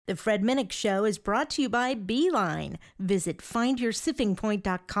The Fred Minnick Show is brought to you by Beeline. Visit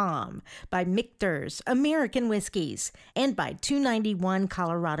findyoursippingpoint.com, by Michter's American Whiskeys, and by 291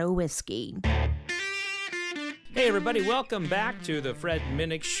 Colorado Whiskey. Hey everybody, welcome back to the Fred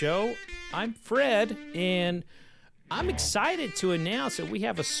Minnick Show. I'm Fred, and I'm excited to announce that we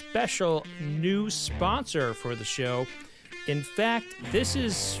have a special new sponsor for the show. In fact, this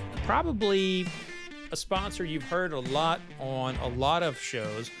is probably a sponsor you've heard a lot on a lot of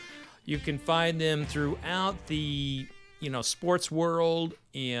shows. You can find them throughout the, sports world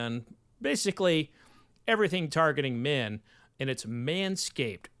and basically everything targeting men, and it's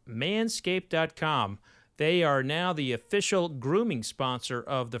Manscaped. Manscaped.com. They are now the official grooming sponsor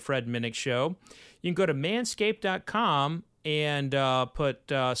of the Fred Minnick Show. You can go to manscaped.com and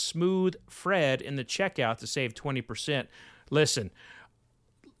put Smooth Fred in the checkout to save 20%. Listen,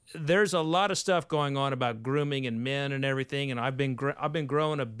 there's a lot of stuff going on about grooming and men and everything, and I've been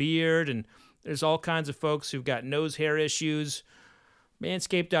growing a beard, and there's all kinds of folks who've got nose hair issues.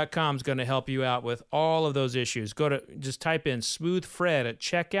 Manscaped.com is going to help you out with all of those issues. Just type in Smooth Fred at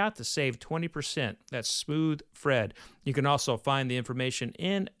checkout to save 20%. That's Smooth Fred. You can also find the information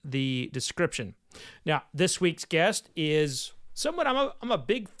in the description. Now, this week's guest is someone I'm a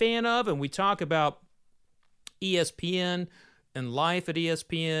big fan of, and we talk about ESPN and life at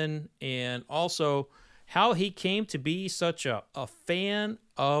ESPN, and also how he came to be such a fan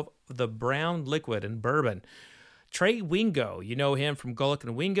of the brown liquid and bourbon. Trey Wingo, you know him from Golic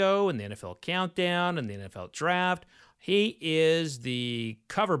and Wingo and the NFL Countdown and the NFL Draft. He is the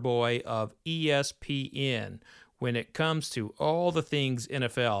cover boy of ESPN when it comes to all the things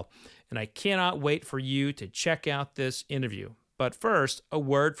NFL. And I cannot wait for you to check out this interview. But first, a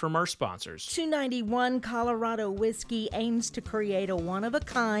word from our sponsors. 291 Colorado Whiskey aims to create a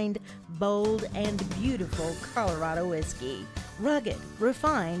one-of-a-kind, bold, and beautiful Colorado whiskey. Rugged,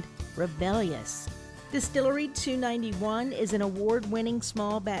 refined, rebellious. Distillery 291 is an award-winning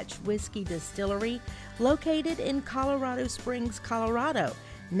small batch whiskey distillery located in Colorado Springs, Colorado,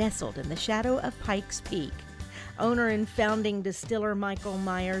 nestled in the shadow of Pikes Peak. Owner and founding distiller Michael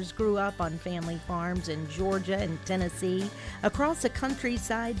Myers grew up on family farms in Georgia and Tennessee, across a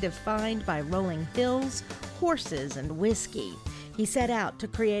countryside defined by rolling hills, horses, and whiskey. He set out to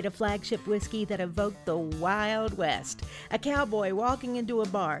create a flagship whiskey that evoked the Wild West, a cowboy walking into a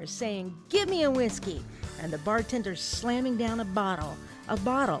bar saying, "Give me a whiskey," and the bartender slamming down a bottle of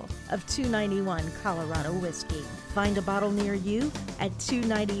 291 Colorado whiskey. Find a bottle near you at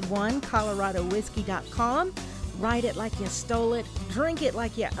 291coloradowhiskey.com. Write it like you stole it, drink it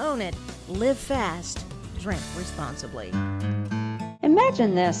like you own it, live fast, drink responsibly.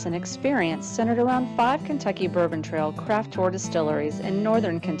 Imagine this, an experience centered around 5 Kentucky Bourbon Trail craft tour distilleries in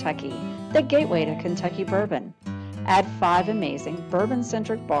northern Kentucky, the gateway to Kentucky bourbon. Add 5 amazing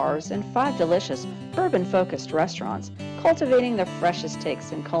bourbon-centric bars and 5 delicious bourbon-focused restaurants, cultivating the freshest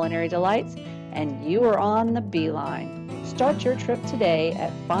takes and culinary delights, and you are on the beeline. Start your trip today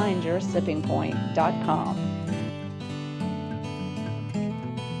at findyoursippingpoint.com.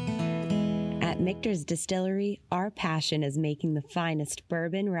 At Michter's Distillery, our passion is making the finest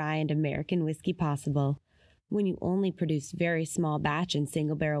bourbon, rye, and American whiskey possible. When you only produce very small batch and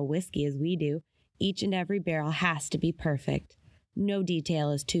single barrel whiskey as we do, each and every barrel has to be perfect. No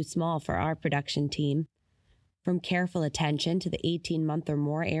detail is too small for our production team. From careful attention to the 18-month or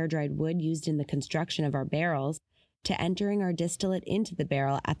more air-dried wood used in the construction of our barrels, to entering our distillate into the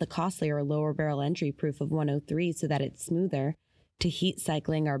barrel at the costlier lower barrel entry proof of 103 so that it's smoother, to heat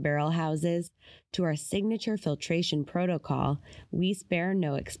cycling our barrel houses, to our signature filtration protocol, we spare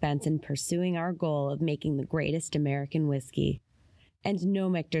no expense in pursuing our goal of making the greatest American whiskey. And no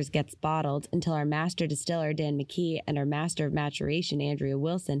Michter's gets bottled until our master distiller Dan McKee and our master of maturation Andrea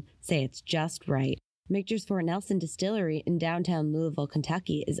Wilson say it's just right. Michter's Fort Nelson Distillery in downtown Louisville,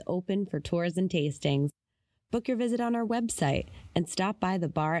 Kentucky is open for tours and tastings. Book your visit on our website and stop by the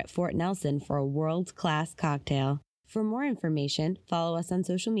bar at Fort Nelson for a world-class cocktail. For more information, follow us on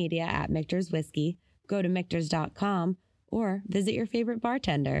social media at Michter's Whiskey, go to Michters.com, or visit your favorite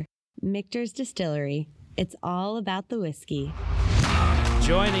bartender. Michter's Distillery. It's all about the whiskey.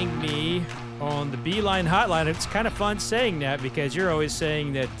 Joining me on the Beeline Hotline, it's kind of fun saying that because you're always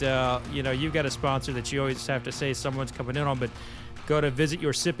saying that, you've got a sponsor that you always have to say someone's coming in on, but go to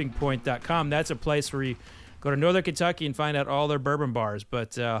visityoursippingpoint.com. That's a place where you go to Northern Kentucky and find out all their bourbon bars.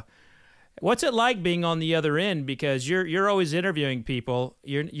 But what's it like being on the other end? Because you're always interviewing people.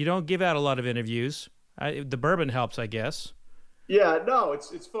 You don't give out a lot of interviews. The bourbon helps, I guess. Yeah, no,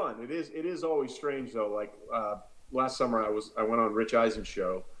 it's fun. It is always strange though. Like last summer, I went on Rich Eisen's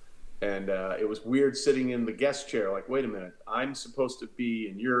show, And it was weird sitting in the guest chair. Like, wait a minute, I'm supposed to be,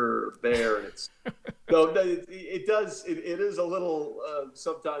 and you're there, and it's no. It is a little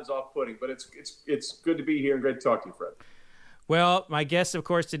sometimes off-putting, but it's good to be here and great to talk to you, Fred. Well, my guest, of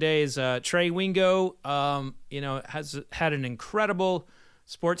course, today is Trey Wingo. Has had an incredible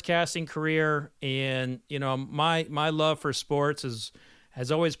sportscasting career, and my love for sports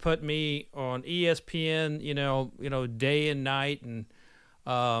has always put me on ESPN. Day and night, and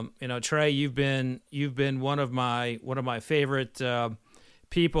Trey, you've been one of my favorite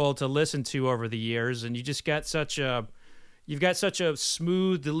people to listen to over the years, and you've got such a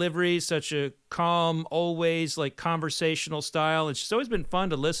smooth delivery, such a calm, always like conversational style. It's just always been fun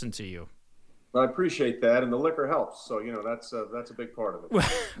to listen to you. I appreciate that, and the liquor helps. So that's a big part of it.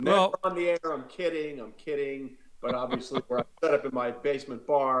 Never on the air. I'm kidding. But obviously, where I'm set up in my basement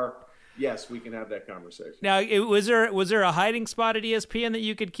bar, yes, we can have that conversation. Now, was there a hiding spot at ESPN that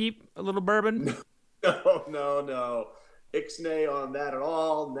you could keep a little bourbon? No. Ixnay on that at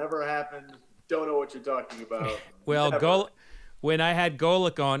all. Never happened. Don't know what you're talking about. Well, when I had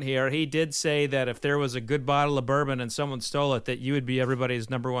Golick on here, he did say that if there was a good bottle of bourbon and someone stole it, that you would be everybody's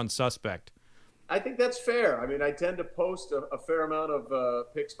number one suspect. I think that's fair. I mean, I tend to post a fair amount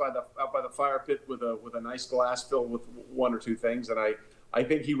of pics out by the fire pit with a nice glass filled with one or two things, and I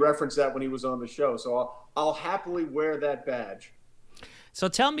think he referenced that when he was on the show. So I'll happily wear that badge. So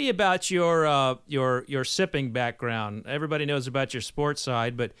tell me about your sipping background. Everybody knows about your sports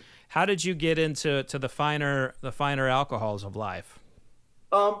side, but how did you get into the finer alcohols of life?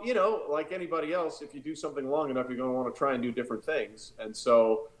 Like anybody else, if you do something long enough, you're going to want to try and do different things. And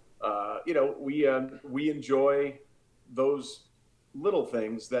so, we enjoy those little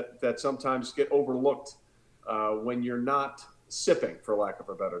things that sometimes get overlooked when you're not sipping, for lack of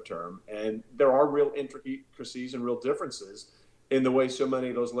a better term. And there are real intricacies and real differences in the way so many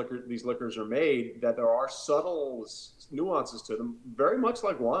of these liquors are made, that there are subtle nuances to them, very much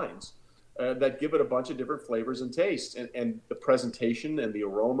like wines, that give it a bunch of different flavors and tastes. And the presentation and the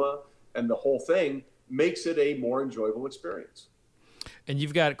aroma and the whole thing makes it a more enjoyable experience. And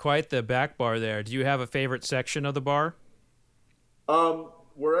you've got quite the back bar there. Do you have a favorite section of the bar?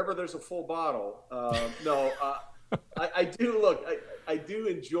 Wherever there's a full bottle. No, I do. Look, I do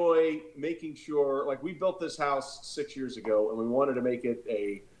enjoy making sure. Like, we built this house 6 years ago, and we wanted to make it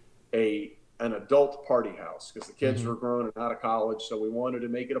an adult party house because the kids were grown and out of college. So we wanted to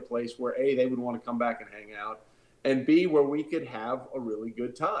make it a place where A, they would want to come back and hang out, and B, where we could have a really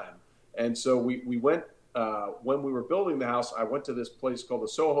good time. And so we went. When we were building the house, I went to this place called the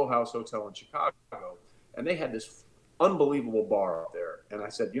Soho House Hotel in Chicago, and they had this unbelievable bar up there. And I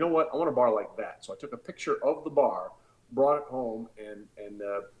said, you know what? I want a bar like that. So I took a picture of the bar, brought it home, and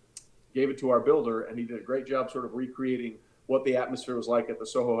gave it to our builder, and he did a great job sort of recreating what the atmosphere was like at the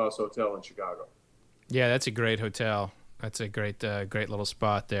Soho House Hotel in Chicago. Yeah, that's a great hotel. That's a great little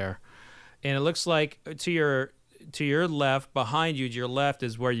spot there. And it looks like to your left, behind you, to your left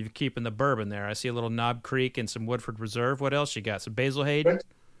is where you're keeping the bourbon there. I see a little Knob Creek and some Woodford Reserve. What else you got? Some Basil Hayden?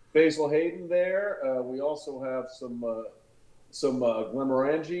 Basil Hayden there. We also have some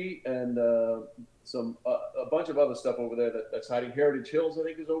Glenmorangie and a bunch of other stuff over there that's hiding. Heritage Hills, I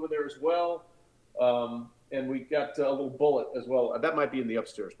think, is over there as well. And we got a little Bullet as well. That might be in the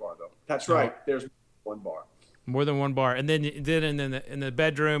upstairs bar, though. That's right. There's one bar. More than one bar. And then in the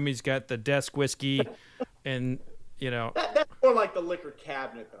bedroom, he's got the desk whiskey and... That's more like the liquor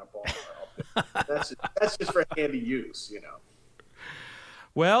cabinet than a bar. That's just for handy use,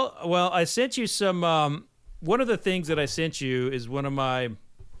 Well, I sent you some. One of the things that I sent you is one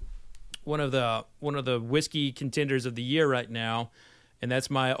of the whiskey contenders of the year right now, and that's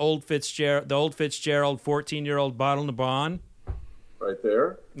my the Old Fitzgerald 14-year-old Bottle de Bon. Right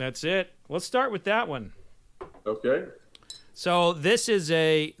there. That's it. Let's start with that one. Okay. So this is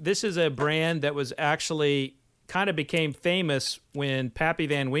a brand that was actually kind of became famous when Pappy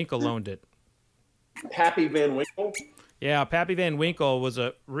Van Winkle owned it. Pappy Van Winkle? Yeah, Pappy Van Winkle was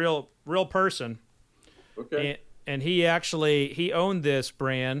a real person. Okay. And he owned this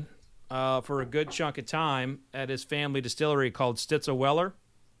brand for a good chunk of time at his family distillery called Stitzel Weller.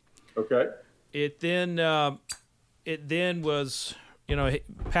 Okay. It then was,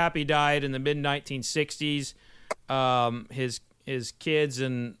 Pappy died in the mid 1960s. His kids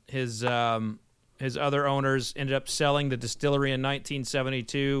and his other owners ended up selling the distillery in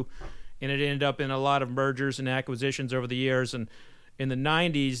 1972, and it ended up in a lot of mergers and acquisitions over the years. And in the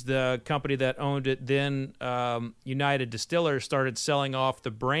 90s, the company that owned it then, United Distillers, started selling off the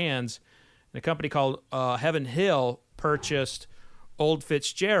brands. And a company called Heaven Hill purchased Old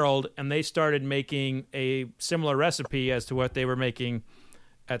Fitzgerald, and they started making a similar recipe as to what they were making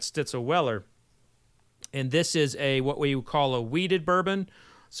at Stitzel Weller. And this is what we would call a wheated bourbon.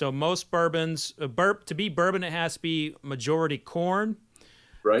 So most bourbons, to be bourbon, it has to be majority corn.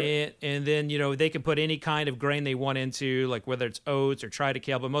 Right. And then, they can put any kind of grain they want into, like whether it's oats or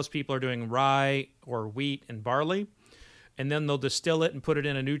triticale, but most people are doing rye or wheat and barley. And then they'll distill it and put it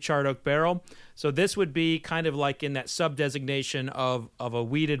in a new charred oak barrel. So this would be kind of like in that sub-designation of a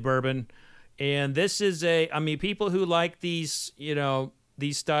wheated bourbon. And this is people who like these,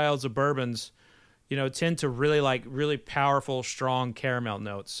 these styles of bourbons, tend to really like really powerful, strong caramel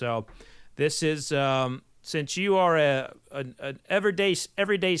notes. So this is, since you are an everyday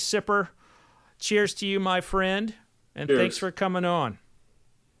sipper, cheers to you, my friend, and Cheers. Thanks for coming on.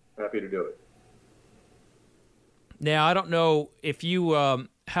 Happy to do it. Now, I don't know if you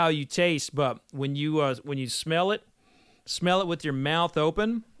how you taste, but when you smell it with your mouth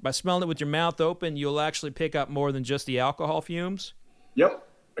open. By smelling it with your mouth open, you'll actually pick up more than just the alcohol fumes. Yep,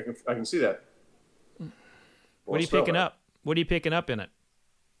 I can see that. What are you picking up? What are you picking up in it?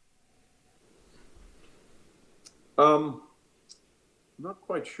 Not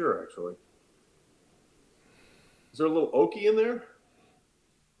quite sure, actually. Is there a little oaky in there?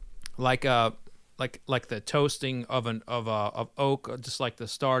 Like the toasting of oak, just like the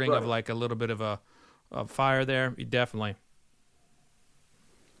starting of like a little bit of a fire there. Definitely.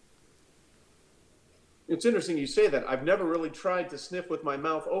 It's interesting you say that. I've never really tried to sniff with my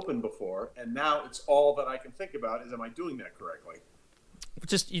mouth open before, and now it's all that I can think about is, am I doing that correctly?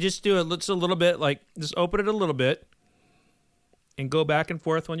 You just do it just a little bit, like just open it a little bit and go back and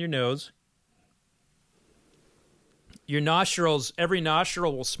forth on your nose. Your nostrils, every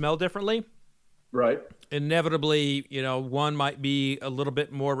nostril will smell differently. Right. Inevitably, one might be a little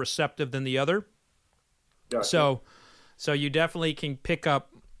bit more receptive than the other. Gotcha. So you definitely can pick up,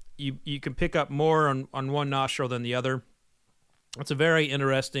 you can pick up more on one nostril than the other. It's a very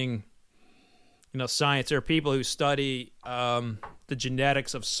interesting, science. There are people who study the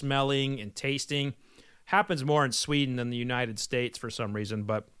genetics of smelling and tasting. Happens more in Sweden than the United States for some reason,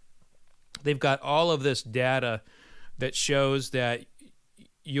 but they've got all of this data that shows that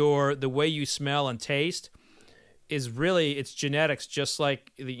the way you smell and taste is really, it's genetics, just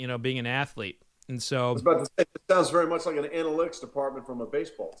like being an athlete. And so I was about to say, it sounds very much like an analytics department from a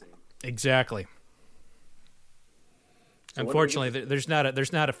baseball team. Exactly. So unfortunately, there's not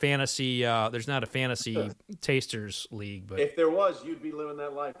a fantasy tasters league. But if there was, you'd be living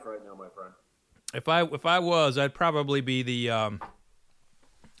that life right now, my friend. If I was, I'd probably be the.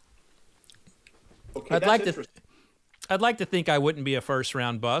 Okay, I'd like to think I wouldn't be a first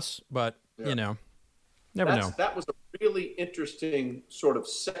round bust, but never know. That was a really interesting sort of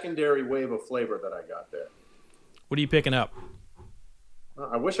secondary wave of flavor that I got there. What are you picking up?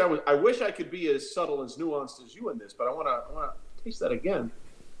 I wish I could be as subtle, as nuanced as you in this, but I want to taste that again.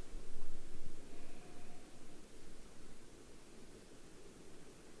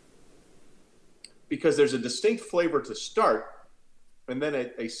 Because there's a distinct flavor to start, and then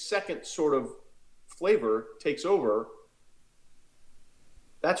a second sort of flavor takes over.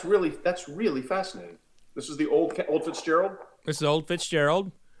 That's really fascinating. This is the old Fitzgerald. This is Old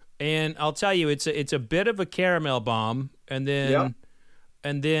Fitzgerald, and I'll tell you, it's a bit of a caramel bomb, and then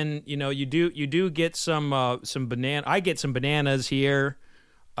you do get some banana. I get some bananas here,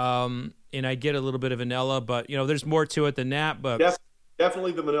 and I get a little bit of vanilla, but there's more to it than that. But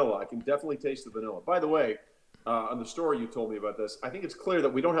definitely the vanilla. I can definitely taste the vanilla. By the way, on the story you told me about this, I think it's clear that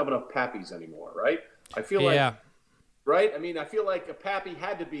we don't have enough Pappies anymore, right? I feel like. Right? I mean, I feel like a Pappy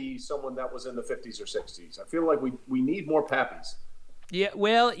had to be someone that was in the 50s or 60s. I feel like we need more Pappies. Yeah,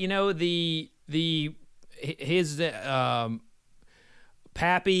 well, his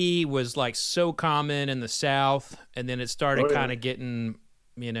Pappy was like so common in the South, and then it started kind of getting,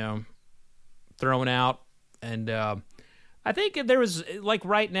 thrown out. And I think there was, like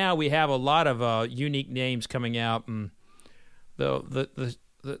right now, we have a lot of unique names coming out, and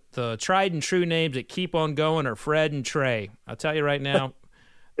the tried and true names that keep on going are Fred and Trey. I'll tell you right now,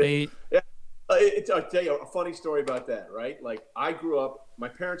 I'll tell you a funny story about that, right? Like, I grew up, my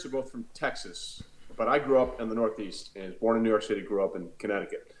parents are both from Texas, but I grew up in the Northeast and was born in New York City, grew up in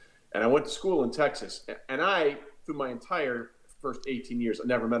Connecticut. And I went to school in Texas. And I, through my entire first 18 years, I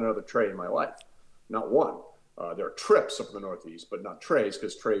never met another Trey in my life. Not one. There are Trips up in the Northeast, but not Treys,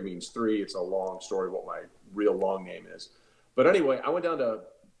 because Trey means three. It's a long story what my real long name is. But anyway, I went down to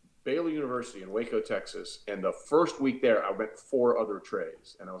Baylor University in Waco, Texas, and the first week there, I met 4 other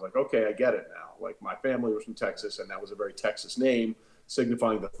Treys. And I was like, okay, I get it now. Like, my family was from Texas, and that was a very Texas name,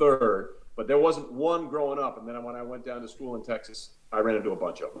 signifying the third. But there wasn't one growing up. And then when I went down to school in Texas, I ran into a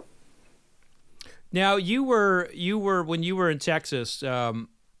bunch of them. Now, you were when you were in Texas,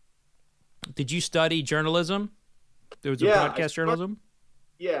 Did you study journalism? There was a broadcast journalism?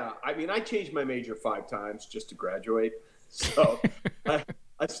 Yeah. I mean, I changed my major 5 times just to graduate. So I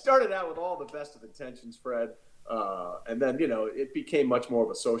started out with all the best of intentions, Fred. And then, it became much more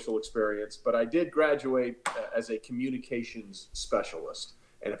of a social experience. But I did graduate as a communications specialist.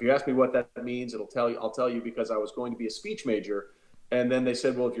 And if you ask me what that means, I'll tell you because I was going to be a speech major. And then they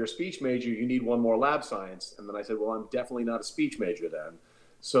said, well, if you're a speech major, you need one more lab science. And then I said, well, I'm definitely not a speech major then.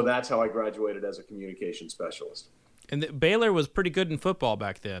 So that's how I graduated as a communication specialist. And Baylor was pretty good in football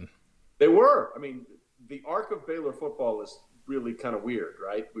back then. They were. I mean, the arc of Baylor football is really kind of weird,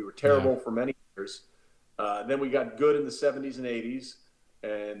 right? We were terrible for many years. Then we got good in the 70s and 80s.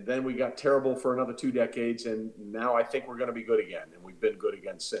 And then we got terrible for another 2 decades. And now I think we're going to be good again. And we've been good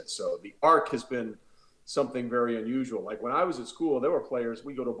again since. So the arc has been something very unusual. Like when I was at school, there were players,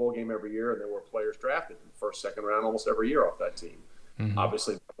 we go to a bowl game every year, and there were players drafted in the first, second round almost every year off that team. Mm-hmm.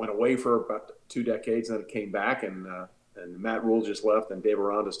 Obviously, went away for about 2 decades, and then it came back, and Matt Rule just left, and Dave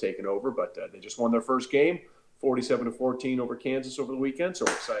Aranda's taken over. But they just won their first game, 47-14 over Kansas over the weekend, so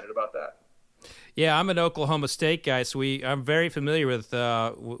we're excited about that. Yeah, I'm an Oklahoma State guy, so I'm very familiar with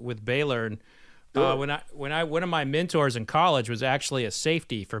Baylor. And one of my mentors in college was actually a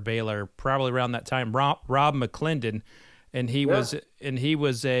safety for Baylor, probably around that time, Rob McClendon, and he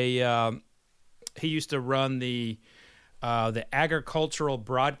used to run the agricultural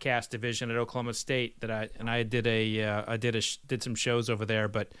broadcast division at Oklahoma State. I did some shows over there,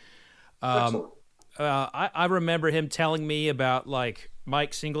 but I remember him telling me about like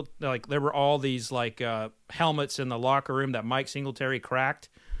Mike Singletary. Like there were all these like helmets in the locker room that Mike Singletary cracked.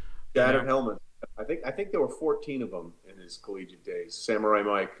 Shattered helmets. I think there were 14 of them in his collegiate days. Samurai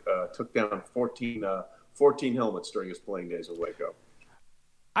Mike took down 14 helmets during his playing days at Waco.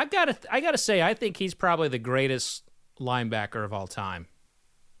 I gotta say, I think he's probably the greatest linebacker of all time.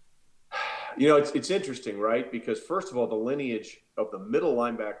 It's interesting, right? Because first of all, the lineage of the middle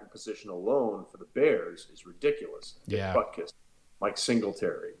linebacker position alone for the Bears is ridiculous. Yeah. Butkus, Mike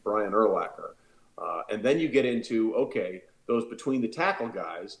Singletary, Brian Urlacher. And then you get into, those between the tackle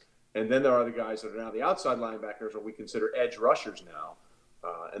guys, and then there are the guys that are now the outside linebackers, or we consider edge rushers now,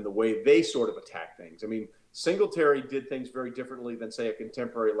 and the way they sort of attack things. I mean, Singletary did things very differently than, say, a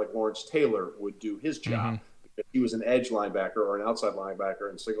contemporary like Lawrence Taylor would do his job. Mm-hmm. Because he was an edge linebacker or an outside linebacker,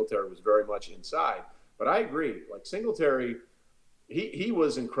 and Singletary was very much inside. But I agree. Like Singletary, he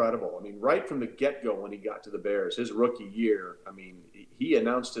was incredible. I mean, right from the get-go when he got to the Bears, his rookie year, I mean, he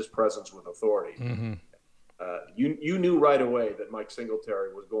announced his presence with authority. Mm-hmm. You knew right away that Mike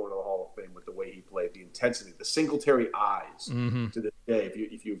Singletary was going to the Hall of Fame with the way he played, the intensity, the Singletary eyes. Mm-hmm. To this day,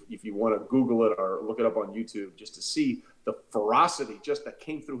 if you want to Google it or look it up on YouTube, just to see the ferocity just that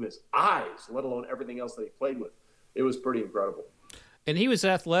came through his eyes, let alone everything else that he played with, it was pretty incredible. And he was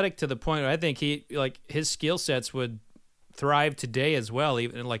athletic to the point where I think his skill sets would thrive today as well,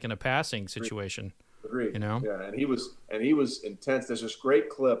 even like in a passing situation. Agreed. Yeah, and he was intense. There's this great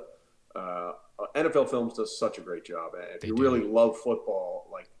clip. NFL Films does such a great job. If you really love football,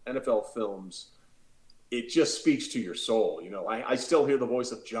 like NFL Films, it just speaks to your soul. I still hear the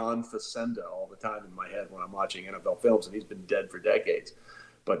voice of John Facenda all the time in my head when I'm watching NFL Films, and he's been dead for decades.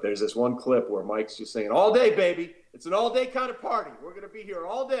 But there's this one clip where Mike's just saying, all day, baby. It's an all-day kind of party. We're going to be here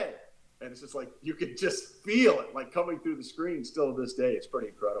all day. And it's just like you can just feel it like coming through the screen still to this day. It's pretty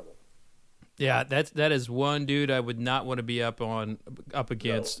incredible. Yeah, that is one dude I would not want to be up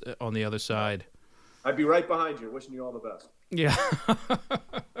against on the other side. I'd be right behind you, wishing you all the best. Yeah.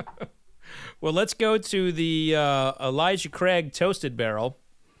 Well, let's go to the Elijah Craig Toasted Barrel.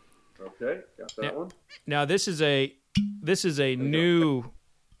 Okay, got that one. Now this is a new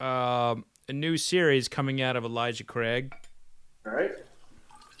series coming out of Elijah Craig. All right.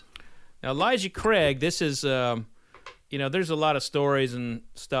 Now Elijah Craig, this is there's a lot of stories and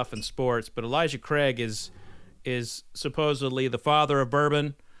stuff in sports, but Elijah Craig is supposedly the father of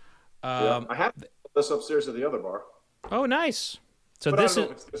bourbon. I have this upstairs at the other bar. Oh, nice. So but this I don't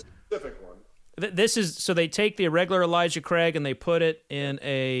know if it's the specific one. This is so they take the regular Elijah Craig and they put it in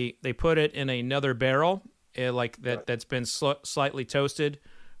another barrel like that that's been slightly toasted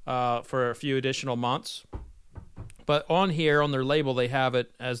for a few additional months. But on here on their label they have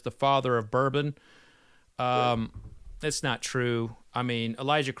it as the father of bourbon. It's not true. I mean,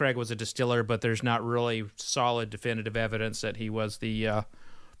 Elijah Craig was a distiller, but there's not really solid definitive evidence that he was the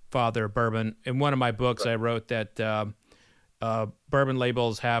father of bourbon. In one of my books, I wrote that bourbon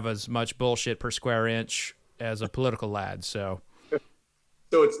labels have as much bullshit per square inch as a political lad. So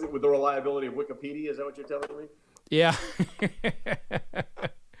it's with the reliability of Wikipedia. Is that what you're telling me? Yeah.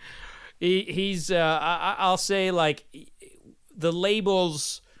 He's I'll say like the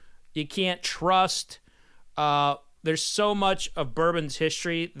labels You can't trust. There's so much of bourbon's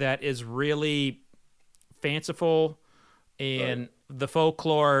history that is really fanciful, and the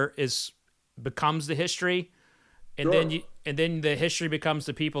folklore becomes the history, and then the history becomes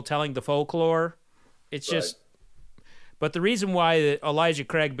the people telling the folklore. It's just. But the reason why Elijah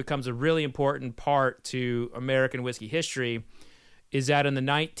Craig becomes a really important part to American whiskey history is that in the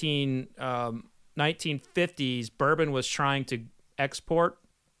 1950s, bourbon was trying to export,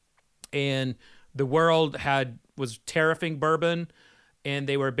 and the world was tariffing bourbon, and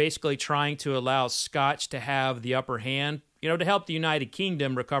they were basically trying to allow Scotch to have the upper hand, to help the United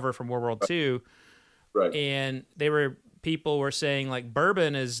Kingdom recover from World War II. Right. And people were saying, like,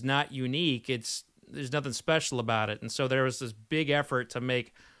 bourbon is not unique. There's nothing special about it. And so there was this big effort to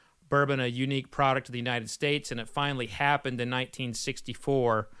make bourbon a unique product to the United States, and it finally happened in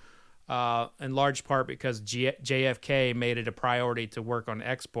 1964, in large part because JFK made it a priority to work on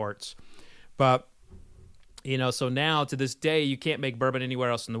exports. But, so now to this day, you can't make bourbon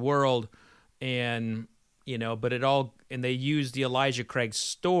anywhere else in the world. And, and they used the Elijah Craig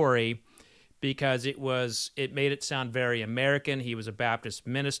story because it made it sound very American. He was a Baptist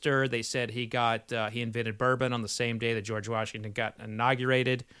minister. They said he invented bourbon on the same day that George Washington got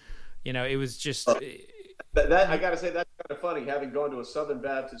inaugurated. It was just that I got to say, that's kind of funny, having gone to a Southern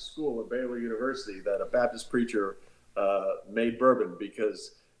Baptist school at Baylor University, that a Baptist preacher made bourbon,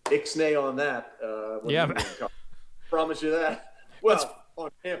 because ixnay on that. Promise you that. Well, on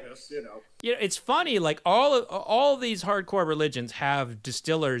campus, it's funny. Like all of these hardcore religions have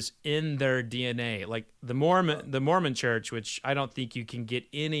distillers in their DNA. Like the Mormon Church, which I don't think you can get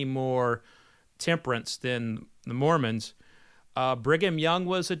any more temperance than the Mormons. Brigham Young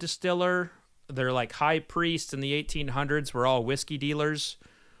was a distiller. Their like high priests in the 1800s were all whiskey dealers.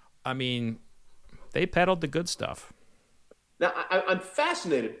 I mean, they peddled the good stuff. Now I'm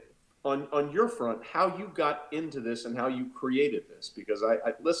fascinated on your front, how you got into this and how you created this, because I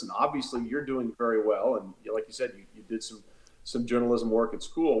listen, obviously you're doing very well, and like you said, you did some journalism work at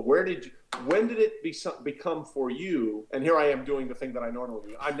school. When did it become for you? And here I am doing the thing that I normally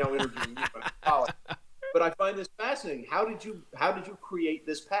do. I'm now interviewing you, but I find this fascinating. How did you create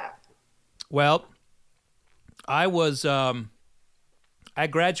this path? Well, I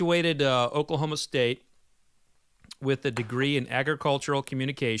graduated Oklahoma State with a degree in agricultural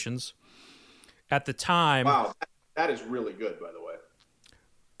communications. At the time, wow, that is really good, by the way.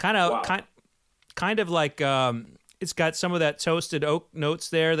 Kind of like it's got some of that toasted oak notes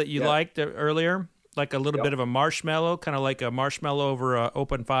there that you liked earlier, like a little bit of a marshmallow, kind of like a marshmallow over an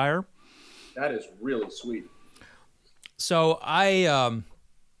open fire. That is really sweet. So I,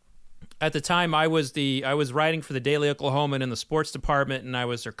 at the time, I was writing for the Daily Oklahoman in the sports department, and I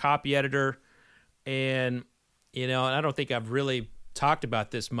was their copy editor, and and I don't think I've really talked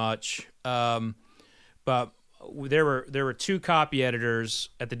about this much, but there were two copy editors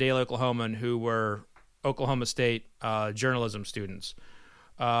at the Daily Oklahoman who were Oklahoma State journalism students.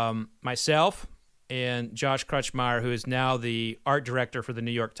 Myself and Josh Crutchmeyer, who is now the art director for the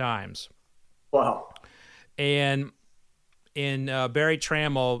New York Times. Wow. And Barry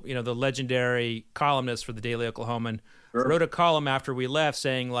Trammell, the legendary columnist for the Daily Oklahoman, wrote a column after we left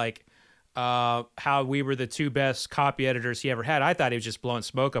saying, like, how we were the two best copy editors he ever had. I thought he was just blowing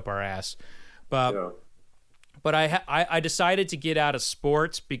smoke up our ass, but I decided to get out of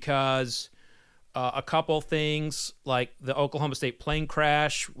sports because a couple things, like the Oklahoma State plane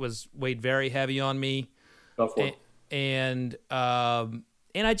crash weighed very heavy on me, and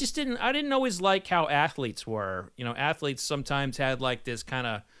I just didn't always like how athletes were. Athletes sometimes had like this kind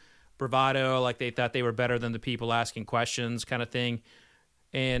of bravado, like they thought they were better than the people asking questions, kind of thing.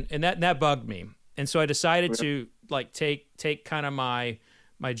 And that bugged me, and so I decided to like take kind of my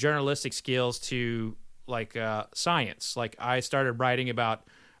journalistic skills to like science. Like I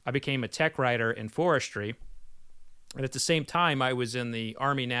became a tech writer in forestry, and at the same time I was in the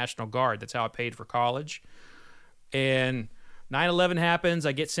Army National Guard. That's how I paid for college. And 9/11 happens.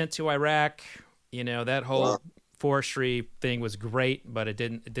 I get sent to Iraq. That whole forestry thing was great, but it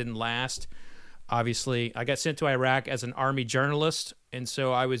didn't last. Obviously, I got sent to Iraq as an Army journalist, and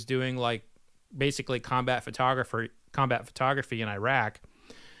so I was doing like basically combat photography in Iraq,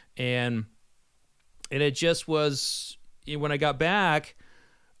 and it just was, when I got back,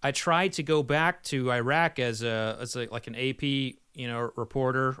 I tried to go back to Iraq as like an AP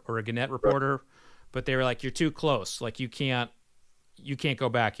reporter or a Gannett reporter, but they were like, "You're too close. Like you can't go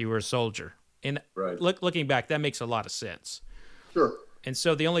back. You were a soldier." And looking back, that makes a lot of sense. Sure. And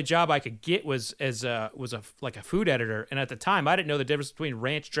so the only job I could get was a food editor. And at the time, I didn't know the difference between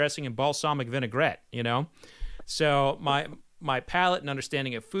ranch dressing and balsamic vinaigrette, So my palate and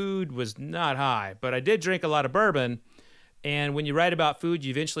understanding of food was not high, but I did drink a lot of bourbon. And when you write about food, you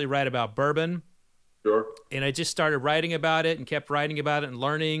eventually write about bourbon. Sure. And I just started writing about it and kept writing about it and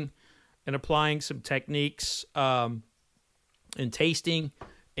learning and applying some techniques and tasting,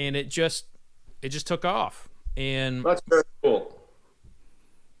 and it just took off. And that's very cool.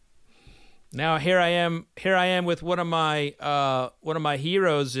 Now here I am with one of my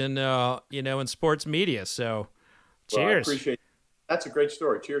heroes in in sports media. So, cheers. Well, I appreciate it. That's a great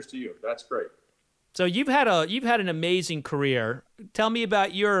story. Cheers to you. That's great. So you've had an amazing career. Tell me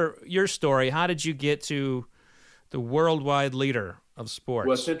about your story. How did you get to the worldwide leader of sports?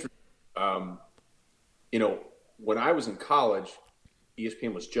 Well, it's interesting. When I was in college,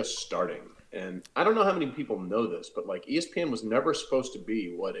 ESPN was just starting, and I don't know how many people know this, but like ESPN was never supposed to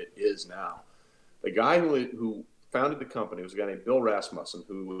be what it is now. The guy who founded the company was a guy named Bill Rasmussen,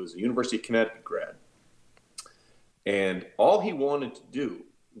 who was a University of Connecticut grad, and all he wanted to do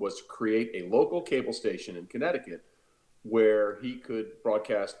was to create a local cable station in Connecticut where he could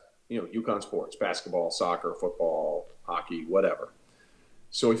broadcast, UConn sports, basketball, soccer, football, hockey, whatever.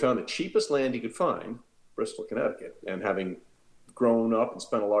 So he found the cheapest land he could find, Bristol, Connecticut. And having grown up and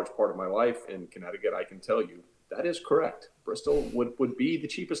spent a large part of my life in Connecticut, I can tell you that is correct. Bristol would be the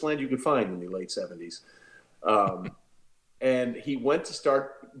cheapest land you could find in the late 70s. And he went to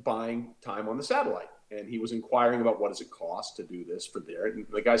start buying time on the satellite. And he was inquiring about what does it cost to do this for there. And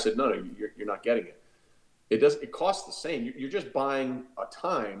the guy said, no, you're not getting it. It costs the same. You're just buying a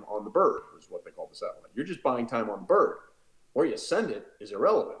time on the bird, is what they call the satellite. You're just buying time on the bird. Where you send it is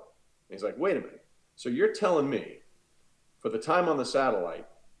irrelevant. And he's like, wait a minute. So you're telling me for the time on the satellite,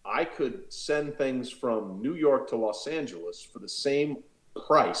 I could send things from New York to Los Angeles for the same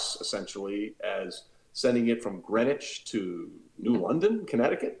price, essentially, as sending it from Greenwich to New London,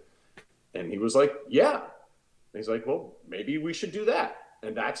 Connecticut? And he was like, yeah. And he's like, well, maybe we should do that.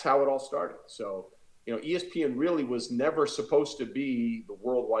 And that's how it all started. So, ESPN really was never supposed to be the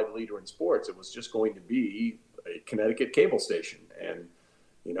worldwide leader in sports. It was just going to be a Connecticut cable station. And,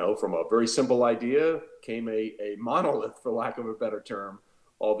 from a very simple idea came a monolith, for lack of a better term,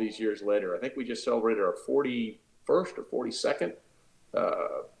 all these years later. I think we just celebrated our 41st or 42nd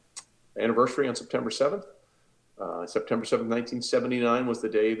anniversary on September 7th. September 7th, 1979 was the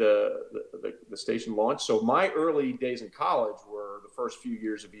day the station launched. So my early days in college were the first few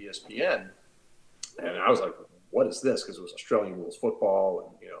years of ESPN. And I was like, what is this? Because it was Australian rules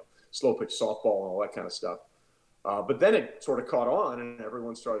football and, slow pitch softball and all that kind of stuff. But then it sort of caught on and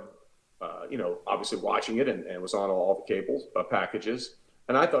everyone started, obviously watching it and it was on all the cable packages.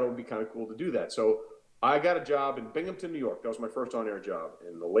 And I thought it would be kind of cool to do that. So I got a job in Binghamton, New York. That was my first on-air job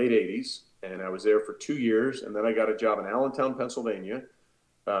in the late 80s. And I was there for 2 years. And then I got a job in Allentown, Pennsylvania,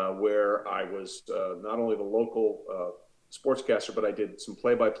 where I was not only the local sportscaster, but I did some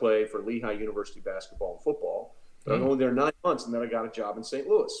play-by-play for Lehigh University basketball and football. But I was only there 9 months, and then I got a job in St.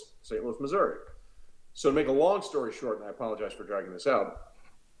 Louis, Missouri. So to make a long story short, and I apologize for dragging this out,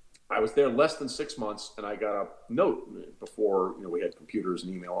 I was there less than 6 months, and I got a note before we had computers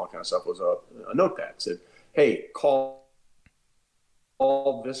and email, all that kind of stuff. It was a notepad. It said, hey, call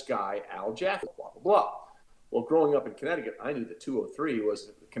this guy, Al Jaffe, blah, blah, blah. Well, growing up in Connecticut, I knew that 203 was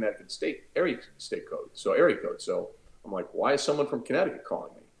the Connecticut area code. So I'm like, why is someone from Connecticut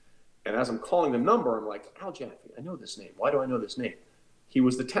calling me? And as I'm calling the number, I'm like, Al Jaffe, I know this name. Why do I know this name? He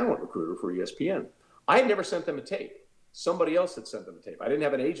was the talent recruiter for ESPN. I had never sent them a tape. Somebody else had sent them a tape. I didn't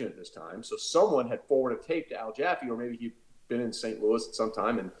have an agent at this time, so someone had forwarded a tape to Al Jaffe, or maybe he'd been in St. Louis at some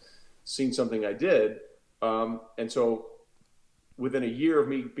time and seen something I did. And so within a year of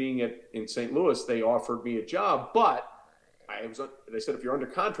me being in St. Louis, they offered me a job, but they said, if you're under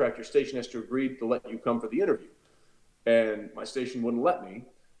contract, your station has to agree to let you come for the interview. And my station wouldn't let me,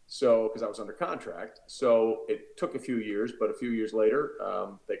 because I was under contract. So it took a few years, but a few years later,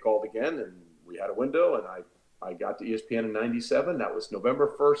 they called again, and we had a window, and I got to ESPN in 97. That was November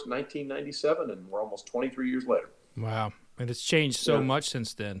 1st, 1997, and we're almost 23 years later. Wow. And it's changed so much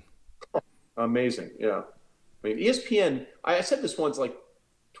since then. Amazing, yeah. I mean, ESPN, I said this once like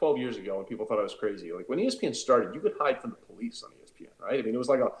 12 years ago, and people thought I was crazy. Like when ESPN started, you could hide from the police on ESPN, right? I mean,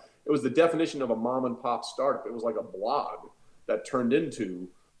 it was the definition of a mom and pop startup. It was like a blog that turned into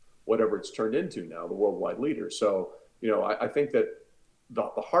whatever it's turned into now, the worldwide leader. So, I think that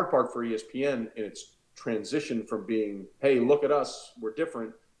the hard part for ESPN in its transition from being, hey, look at us, we're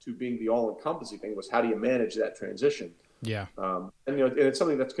different, to being the all-encompassing thing was how do you manage that transition? Yeah. And it's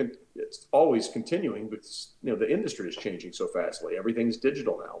something it's always continuing because, the industry is changing so fastly. Everything's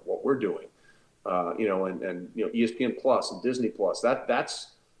digital now, what we're doing. And ESPN Plus and Disney Plus,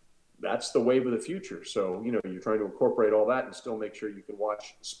 that's that's the wave of the future. So, you're trying to incorporate all that and still make sure you can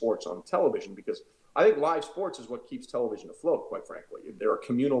watch sports on television, because I think live sports is what keeps television afloat, quite frankly. There are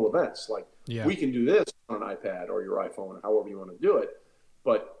communal events. Like, we can do this on an iPad or your iPhone, however you want to do it.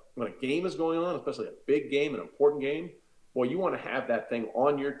 But when a game is going on, especially a big game, an important game, boy, you want to have that thing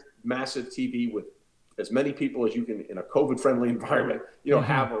on your massive TV with as many people as you can in a COVID-friendly environment,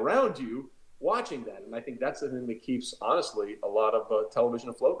 have around you watching that. And I think that's the thing that keeps, honestly, a lot of television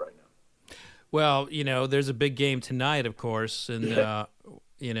afloat right now. Well, there's a big game tonight, of course, and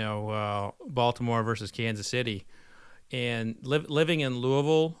Baltimore versus Kansas City, and living in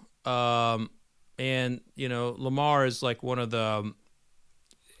Louisville, and Lamar is like one of the.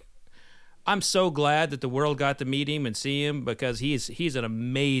 I'm so glad that the world got to meet him and see him, because he's an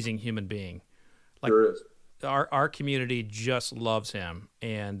amazing human being. Like, sure is. Our community just loves him,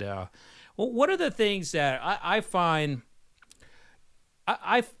 and what are the things that I find?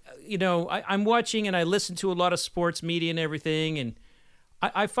 I'm watching and I listen to a lot of sports media and everything, and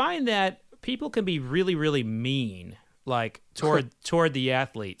I find that people can be really, really mean, like toward the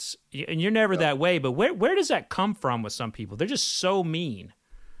athletes. And you're never that way, but where does that come from with some people? They're just so mean.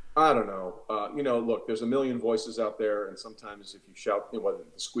 I don't know. Look, there's a million voices out there, and sometimes if you shout, whether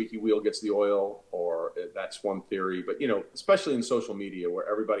the squeaky wheel gets the oil, or that's one theory. But, especially in social media where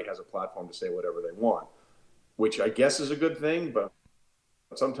everybody has a platform to say whatever they want, which I guess is a good thing, but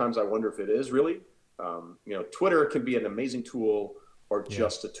sometimes I wonder if it is really. Twitter can be an amazing tool or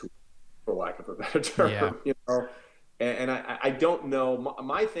just a tool, for lack of a better term. Yeah. And I don't know.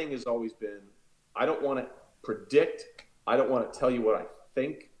 My thing has always been, I don't want to predict. I don't want to tell you what I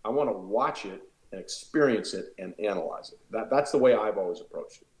think. I want to watch it and experience it and analyze it. That's the way I've always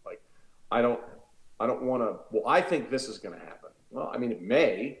approached it. Like, I don't want to, well, I think this is going to happen. Well, I mean, it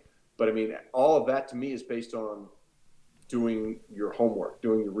may, but I mean, all of that to me is based on doing your homework,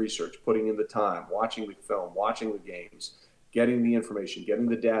 doing your research, putting in the time, watching the film, watching the games, getting the information, getting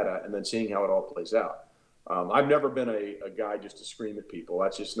the data, and then seeing how it all plays out. I've never been a guy just to scream at people.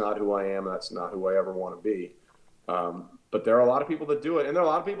 That's just not who I am. That's not who I ever want to be. But there are a lot of people that do it, and there are a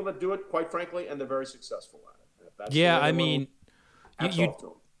lot of people that do it, quite frankly, and they're very successful at it. That's I mean,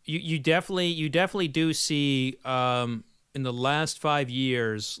 you definitely do see in the last 5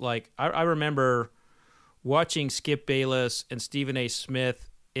 years. Like, I remember watching Skip Bayless and Stephen A. Smith,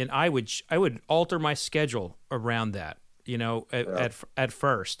 and I would alter my schedule around that. At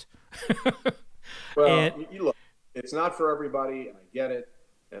first. Well, look, it's not for everybody, and I get it.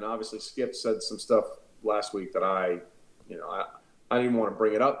 And obviously, Skip said some stuff last week that I didn't want to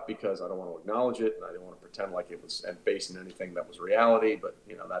bring it up because I don't want to acknowledge it, and I didn't want to pretend like it was based in anything that was reality. But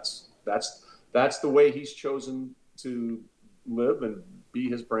that's the way he's chosen to live and be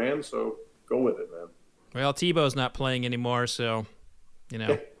his brand. So go with it, man. Well, Tebow's not playing anymore, so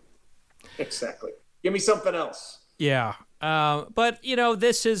Exactly. Give me something else. Yeah, but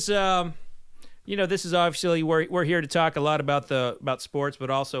this is this is obviously we're here to talk a lot about sports, but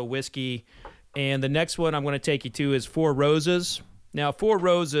also whiskey. And the next one I'm going to take you to is Four Roses. Now, Four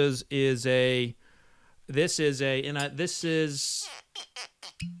Roses is the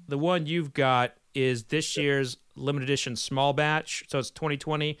one you've got is this year's limited edition small batch. So it's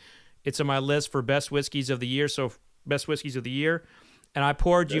 2020. It's on my list for best whiskeys of the year. So best whiskeys of the year, and I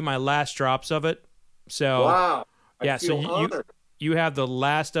poured you my last drops of it. So wow. Yeah, so you have the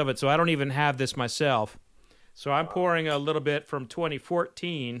last of it, so I don't even have this myself. So I'm pouring a little bit from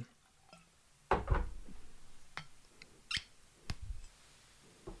 2014.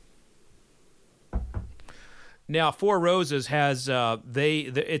 Now, Four Roses has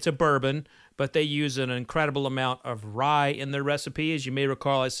it's a bourbon, but they use an incredible amount of rye in their recipe. As you may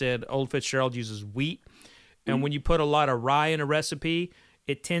recall, I said Old Fitzgerald uses wheat, and when you put a lot of rye in a recipe,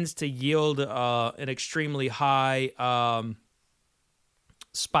 it tends to yield an extremely high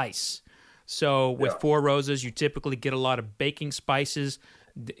spice. So with Four Roses, you typically get a lot of baking spices,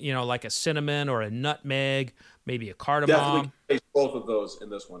 like a cinnamon or a nutmeg, maybe a cardamom. Definitely taste both of those in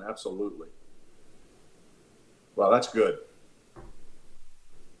this one, absolutely. Wow, that's good.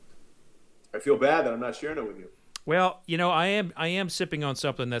 I feel bad that I'm not sharing it with you. Well, I am sipping on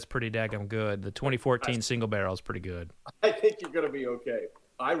something that's pretty daggum good. The 2014 single barrel is pretty good. I think you're going to be okay.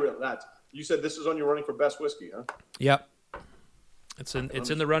 You said this is on your running for best whiskey, huh? Yep. It's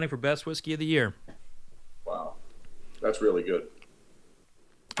in the running for best whiskey of the year. Wow, that's really good.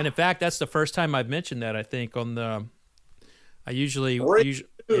 And in fact, that's the first time I've mentioned that. I think on the, I usually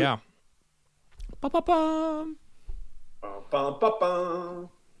yeah. Ba-ba-bum. Bum.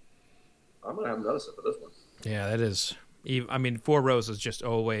 I'm gonna have another sip of this one. Yeah, that is. I mean, Four Roses just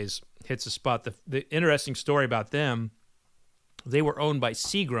always hits a spot. The interesting story about them They were owned by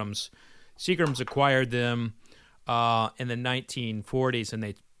Seagram's. Seagram's acquired them in the 1940s, and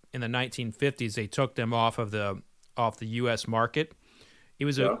in the 1950s they took them off the U.S. market. It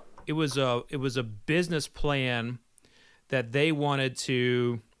was a business plan that they wanted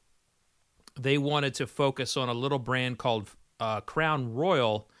to focus on a little brand called Crown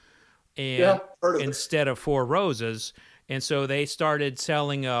Royal, and instead of Four Roses, and so they started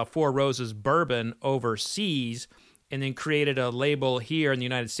selling Four Roses bourbon overseas, and then created a label here in the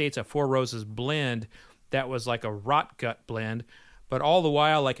United States, a Four Roses blend that was like a rot gut blend, but all the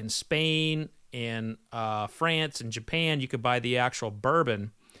while, like in Spain and France and Japan, you could buy the actual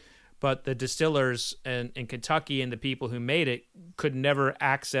bourbon. But the distillers in Kentucky and the people who made it could never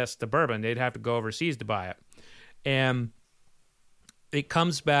access the bourbon. They'd have to go overseas to buy it. And it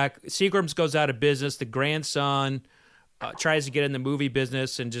comes back. Seagram's goes out of business. The grandson tries to get in the movie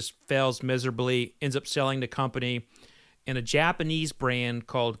business and just fails miserably, ends up selling the company. And a Japanese brand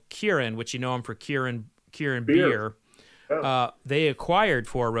called Kirin, which you know them for Kirin beer, they acquired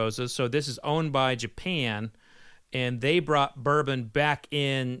Four Roses. So this is owned by Japan. And they brought bourbon back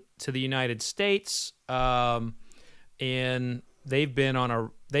in to the United States, and they've been on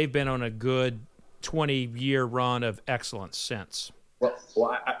a good 20-year run of excellence since.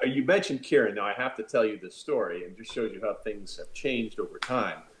 Well, you mentioned Kieran. Now I have to tell you this story, and just shows you how things have changed over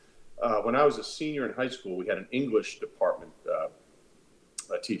time. When I was a senior in high school, we had an English department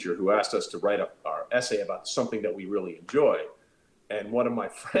teacher who asked us to write our essay about something that we really enjoy, and one of my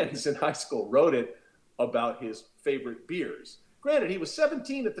friends in high school wrote it about his favorite beers. Granted, he was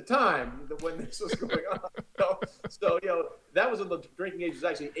 17 at the time when this was going on. So that was when the drinking age was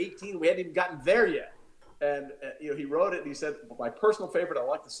actually 18. We hadn't even gotten there yet. And, he wrote it and he said, my personal favorite, I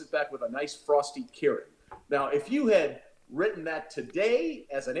like to sit back with a nice frosty Kirin. Now, if you had written that today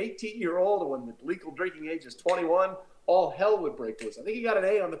as an 18-year-old when the legal drinking age is 21, all hell would break loose. I think he got an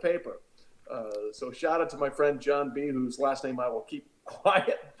A on the paper. So shout out to my friend John B., whose last name I will keep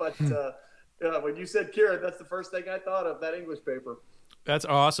quiet. But when you said Kieran, that's the first thing I thought of, that English paper. That's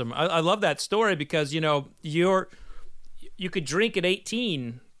awesome. I love that story because, you could drink at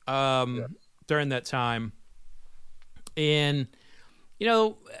 18 during that time. And,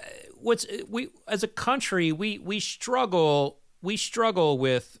 we as a country, we struggle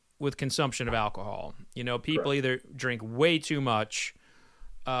with consumption of alcohol. People either drink way too much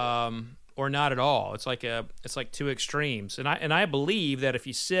or not at all. It's like two extremes. And I believe that if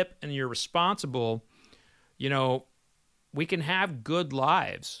you sip and you're responsible, we can have good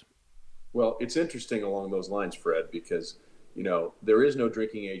lives. Well, it's interesting along those lines, Fred, because, there is no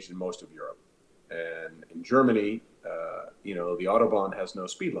drinking age in most of Europe. And in Germany, the Autobahn has no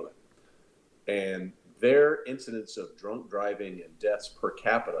speed limit. And their incidence of drunk driving and deaths per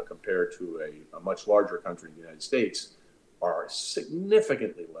capita compared to a much larger country in the United States are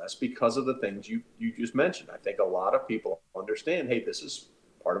significantly less because of the things you just mentioned. I think a lot of people understand, hey, this is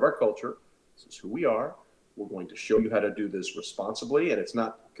part of our culture. This is who we are. We're going to show you how to do this responsibly, and it's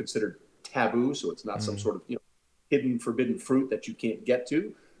not considered taboo, so it's not some sort of hidden forbidden fruit that you can't get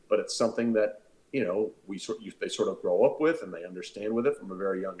to, but it's something that they sort of grow up with and they understand with it from a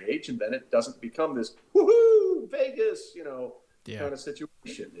very young age, and then it doesn't become this woohoo Vegas kind of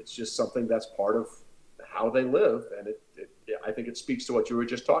situation. It's just something that's part of how they live, and I think it speaks to what you were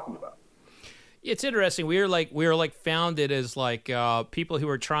just talking about. It's interesting. We were like founded as people who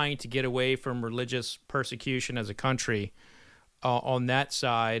are trying to get away from religious persecution as a country on that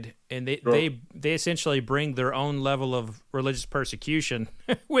side, and they essentially bring their own level of religious persecution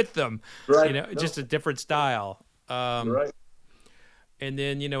with them. Right. Just a different style. Right. And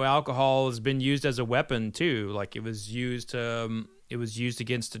then alcohol has been used as a weapon too. Like it was used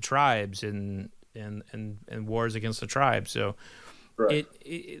against the tribes and wars against the tribes. So right.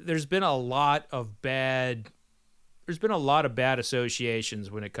 There's been a lot of bad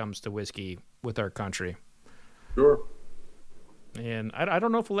associations when it comes to whiskey with our country. Sure. And I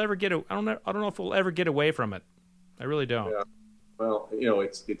don't know if we'll ever get I don't know if we'll ever get away from it. I really don't. Yeah. Well,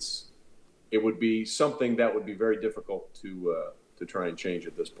 it would be something that would be very difficult to try and change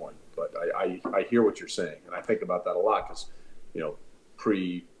at this point. But I hear what you're saying, and I think about that a lot because,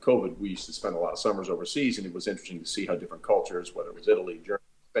 pre-COVID, we used to spend a lot of summers overseas, and it was interesting to see how different cultures, whether it was Italy, Germany,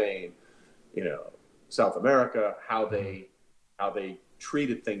 Spain, South America, how they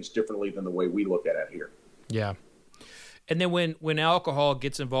treated things differently than the way we look at it here. Yeah. And then when alcohol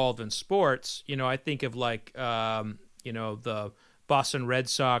gets involved in sports, I think of the Boston Red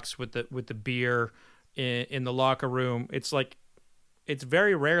Sox with the beer in the locker room. It's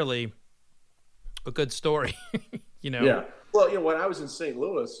very rarely a good story, Yeah. Well, when I was in St.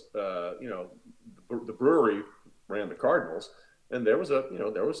 Louis, the brewery ran the Cardinals, and there was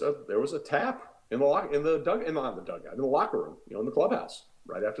a tap in the locker room, in the clubhouse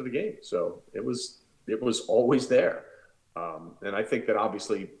right after the game. So it was always there. And I think that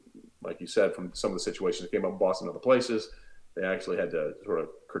obviously, like you said, from some of the situations that came up in Boston and other places, they actually had to sort of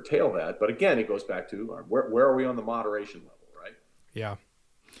curtail that. But again, it goes back to where are we on the moderation level, right? Yeah.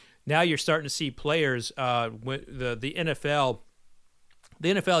 Now you're starting to see players. The NFL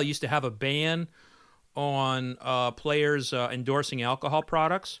used to have a ban on players endorsing alcohol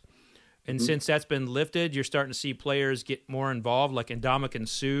products, and since that's been lifted, you're starting to see players get more involved. Like Ndamukong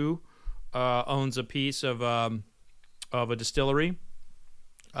Suh owns a piece of a distillery,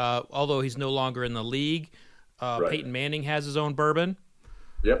 although he's no longer in the league. Right. Peyton Manning has his own bourbon.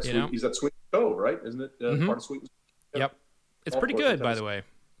 Yep, he's at Sweet Cove, right? Isn't it part of Sweet? Yep, it's pretty good, by the way.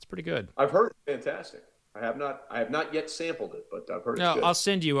 It's pretty good. I've heard it's fantastic. I have not yet sampled it, but I've heard it's good. I'll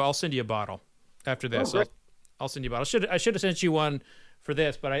send you a bottle after this. I'll send you a bottle. I should have sent you one for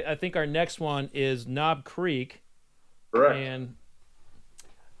this, but I think our next one is Knob Creek. Correct.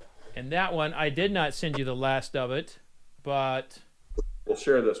 And that one, I did not send you the last of it, but we'll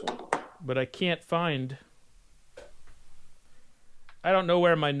share this one. But I can't find. I don't know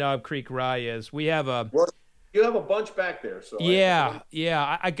where my Knob Creek rye is. We have a. Well, you have a bunch back there, so. Yeah.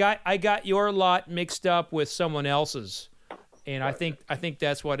 I got your lot mixed up with someone else's, and I think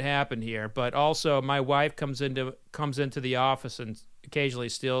that's what happened here. But also, my wife comes into the office and occasionally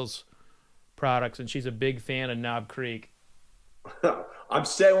steals products, and she's a big fan of Knob Creek. I'm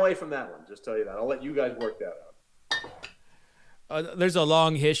staying away from that one. Just tell you that. I'll let you guys work that out. There's a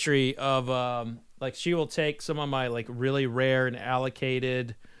long history of like she will take some of my like really rare and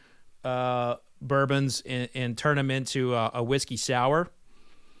allocated bourbons and turn them into a whiskey sour.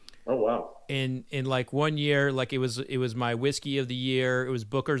 Oh wow! In like 1 year, like it was my whiskey of the year. It was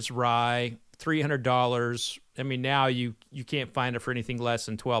Booker's Rye, $300. I mean, now you can't find it for anything less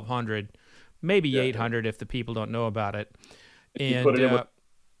than $1,200, maybe $800 if the people don't know about it. And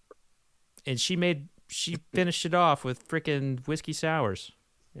she finished it off with freaking whiskey sours,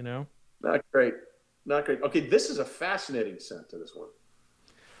 you know? Not great. Okay, this is a fascinating scent to this one.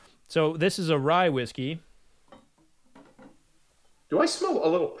 So this is a rye whiskey. Do I smell a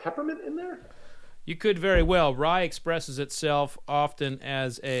little peppermint in there? You could very well. Rye expresses itself often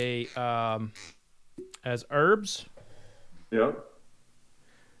as as herbs. Yeah.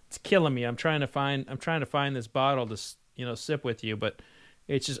 It's killing me. I'm trying to find this bottle to sip with you, but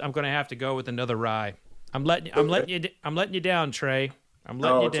it's just I'm going to have to go with another rye. I'm letting you down, Trey. I'm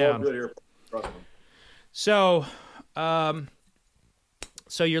letting you down. All good here. Trust me. So, so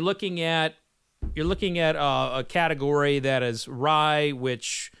you're looking at a category that is rye,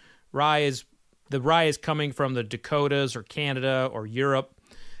 which rye is coming from the Dakotas or Canada or Europe,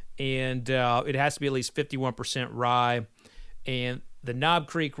 and it has to be at least 51% rye. And the Knob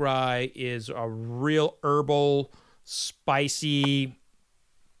Creek rye is a real herbal, spicy.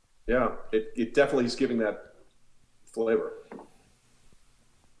 Yeah, it definitely is giving that flavor.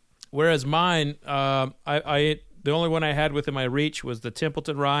 Whereas mine, the only one I had within my reach was the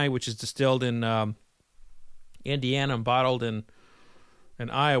Templeton rye, which is distilled in Indiana and bottled in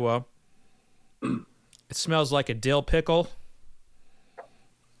Iowa. It smells like a dill pickle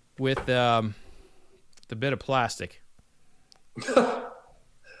with the bit of plastic.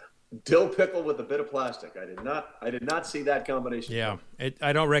 Dill pickle with a bit of plastic. I did not see that combination. Yeah,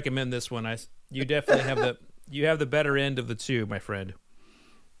 I don't recommend this one. You definitely have the better end of the two, my friend.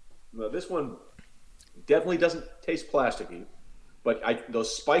 No, this one definitely doesn't taste plasticky, but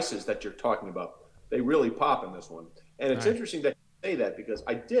those spices that you're talking about, they really pop in this one. And it's interesting that you say that because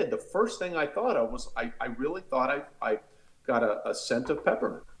the first thing I thought of was I really thought I got a scent of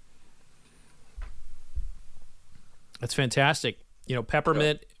peppermint. That's fantastic.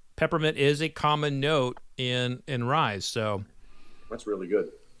 Peppermint is a common note in rye, so that's really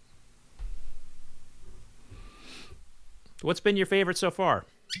good. What's been your favorite so far?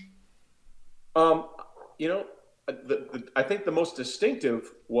 I think the most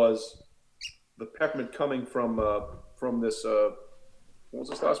distinctive was the peppermint coming from this. What was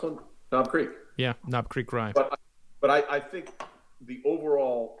this last one? Knob Creek. Yeah, Knob Creek rye. But I think the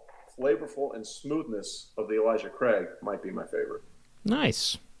overall flavorful and smoothness of the Elijah Craig might be my favorite.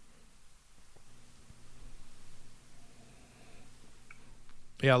 Nice.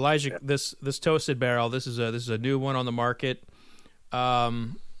 Yeah, Elijah. Yeah. This toasted barrel. This is a new one on the market.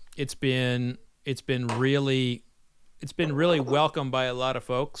 It's been really welcomed by a lot of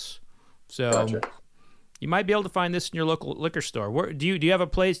folks. So gotcha. You might be able to find this in your local liquor store. Do you have a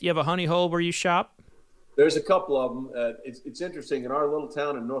place? You have a honey hole where you shop? There's a couple of them. It's interesting in our little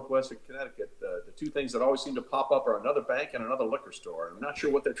town in northwestern Connecticut. the two things that always seem to pop up are another bank and another liquor store. I'm not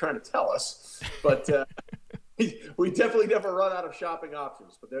sure what they're trying to tell us, but we definitely never run out of shopping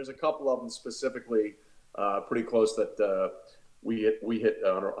options. But there's a couple of them specifically pretty close that we hit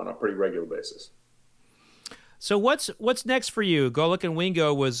on a pretty regular basis. So what's next for you? Golic and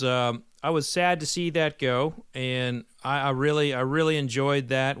Wingo was I was sad to see that go, and I really enjoyed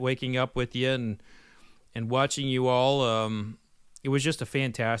that, waking up with you and watching you all. It was just a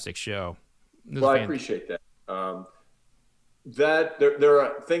fantastic show. Well, I appreciate that. That there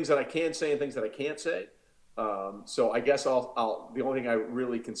are things that I can say and things that I can't say. So I guess I'll the only thing I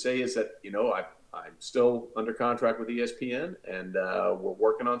really can say is that I'm still under contract with ESPN, and we're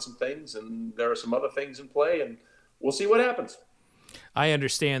working on some things, and there are some other things in play, and we'll see what happens. I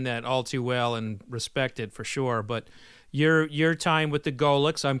understand that all too well and respect it for sure. But your time with the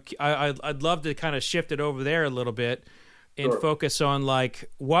Golics, I'd love to kind of shift it over there a little bit and focus on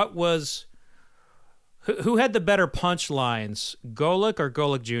who had the better punchlines, Golic or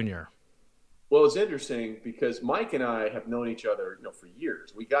Golic Jr.? Well, it's interesting because Mike and I have known each other, for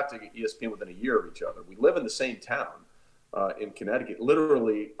years. We got to ESPN within a year of each other. We live in the same town in Connecticut.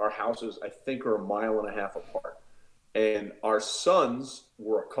 Literally, our houses, I think, are 1.5 miles apart. And our sons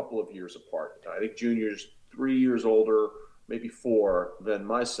were a couple of years apart. I think Junior's 3 years older, maybe 4 than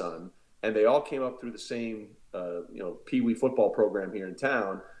my son. And they all came up through the same, Pee Wee football program here in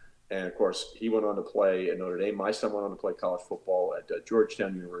town. And, of course, he went on to play at Notre Dame. My son went on to play college football at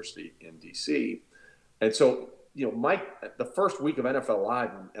Georgetown University in D.C. And so, Mike, the first week of NFL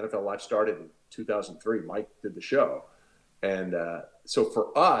Live, when NFL Live started in 2003, Mike did the show. And so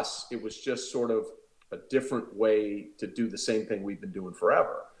for us, it was just sort of a different way to do the same thing we've been doing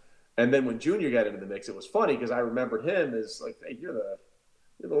forever. And then when Junior got into the mix, it was funny because I remembered him as like, hey, you're the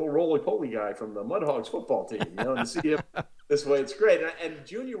little roly-poly guy from the Mudhogs football team, and to see him this way, it's great. And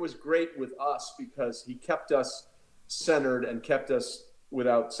Junior was great with us because he kept us centered and kept us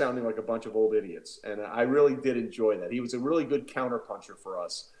without sounding like a bunch of old idiots. And I really did enjoy that. He was a really good counterpuncher for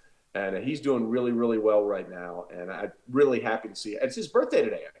us. And he's doing really, really well right now. And I'm really happy to see it. It's his birthday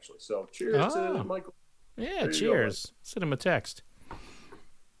today, actually. So cheers to Michael. Yeah, cheers. Send him a text.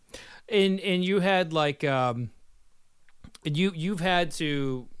 And you had like you've had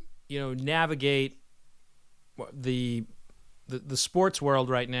to navigate the sports world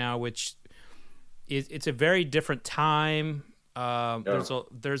right now, which it's a very different time.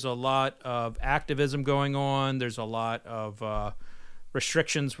 There's a lot of activism going on. There's a lot of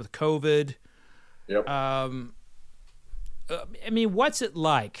restrictions with COVID. Yep. What's it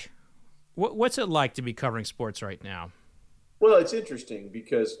like? What's it like to be covering sports right now? Well, it's interesting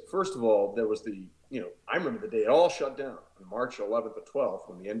because, first of all, there was I remember the day it all shut down on March 11th or 12th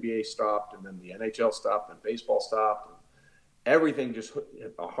when the NBA stopped and then the NHL stopped and baseball stopped. And everything just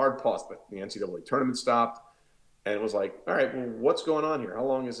hit a hard pause. But the NCAA tournament stopped. And it was like, all right, well, what's going on here? How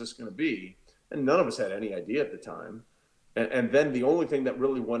long is this going to be? And none of us had any idea at the time. And then the only thing that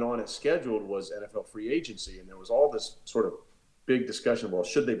really went on as scheduled was NFL free agency. And there was all this sort of big discussion, well,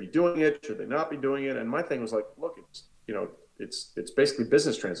 should they be doing it? Should they not be doing it? And my thing was like, look, it's basically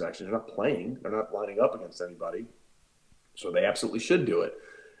business transactions. They're not playing. They're not lining up against anybody. So they absolutely should do it.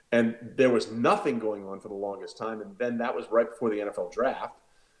 And there was nothing going on for the longest time. And then that was right before the NFL draft,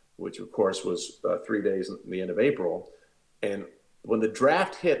 which, of course, was 3 days at the end of April. And when the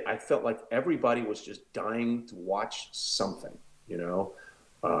draft hit, I felt like everybody was just dying to watch something,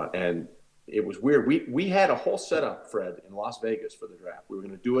 and it was weird. We had a whole setup, Fred, in Las Vegas for the draft. We were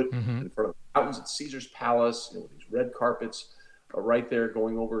going to do it in front of the mountains at Caesar's Palace, with these red carpets right there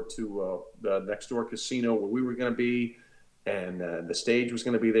going over to the next door casino where we were going to be. And the stage was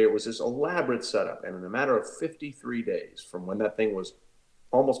going to be there. It was this elaborate setup. And in a matter of 53 days from when that thing was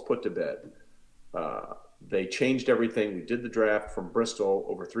almost put to bed, they changed everything. We did the draft from Bristol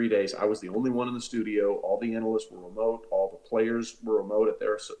over 3 days. I was the only one in the studio. All the analysts were remote. All the players were remote at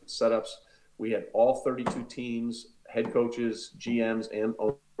their setups. We had all 32 teams, head coaches, GMs, and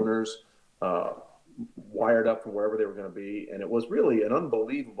owners wired up from wherever they were going to be. And it was really an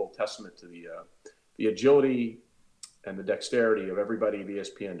unbelievable testament to the agility and the dexterity of everybody at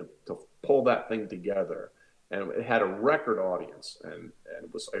ESPN to pull that thing together. And it had a record audience, and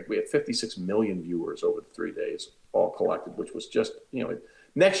it was like we had 56 million viewers over the 3 days, all collected, which was just,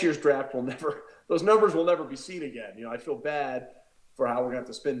 next year's draft those numbers will never be seen again. I feel bad for how we're going to have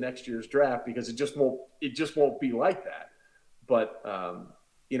to spend next year's draft because it just won't be like that. But,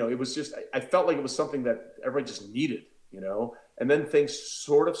 it was just, I felt like it was something that everybody just needed, and then things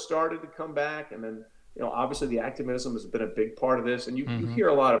sort of started to come back. And then, obviously the activism has been a big part of this. And you hear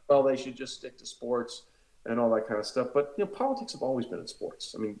a lot of, well, they should just stick to sports. and all that kind of stuff. But, politics have always been in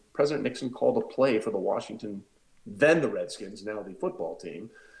sports. I mean, President Nixon called a play for the Washington, then the Redskins, now the football team,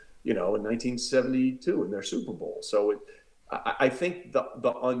 in 1972 in their Super Bowl. So I think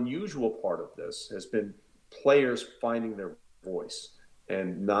the unusual part of this has been players finding their voice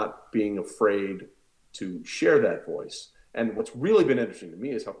and not being afraid to share that voice. And what's really been interesting to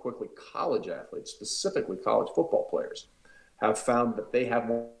me is how quickly college athletes, specifically college football players, have found that they have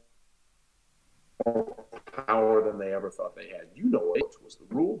more power than they ever thought they had. The coach was the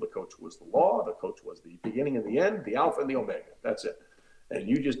rule, the coach was the law, the coach was the beginning and the end, the alpha and the omega. That's it. And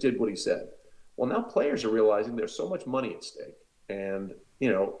you just did what he said. Well, now players are realizing there's so much money at stake. And,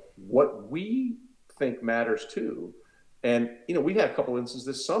 what we think matters too. And, we had a couple instances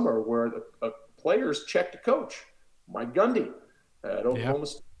this summer where the players checked a coach. Mike Gundy at Oklahoma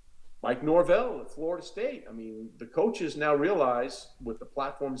State, Mike Norvell at Florida State. I mean, the coaches now realize with the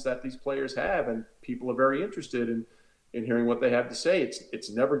platforms that these players have, and people are very interested in hearing what they have to say, it's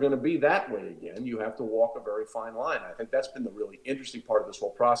never going to be that way again. You have to walk a very fine line. I think that's been the really interesting part of this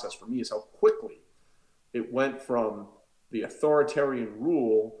whole process for me, is how quickly it went from the authoritarian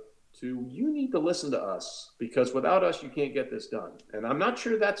rule to you need to listen to us, because without us, you can't get this done. And I'm not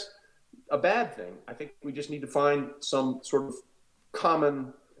sure that's a bad thing. I think we just need to find some sort of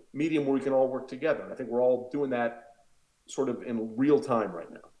common medium where we can all work together. And I think we're all doing that sort of in real time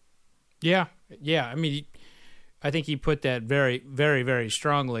right now. Yeah. I mean, I think he put that very, very, very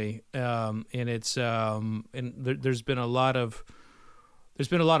strongly. And it's and there's been a lot of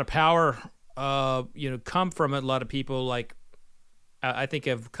power, come from it. A lot of people, like, I think,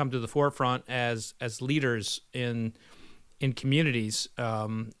 have come to the forefront as leaders in communities.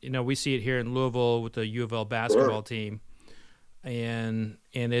 We see it here in Louisville with the U of L basketball team, and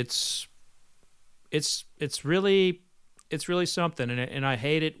it's really something. And I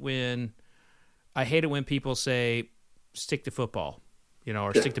hate it when people say stick to football,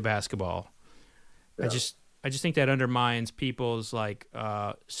 or stick to basketball. Yeah. I just think that undermines people's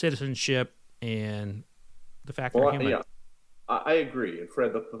citizenship and the fact they're human. Yeah, I agree. And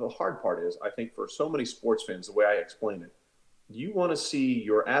Fred, the hard part is, I think for so many sports fans, the way I explain it, you want to see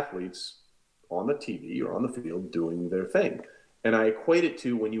your athletes on the TV or on the field doing their thing. And I equate it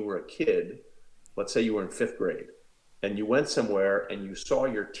to when you were a kid, let's say you were in 5th grade, and you went somewhere and you saw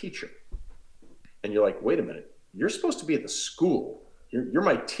your teacher. And you're like, wait a minute, you're supposed to be at the school. You're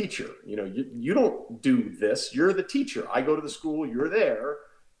my teacher. You don't do this. You're the teacher. I go to the school, you're there,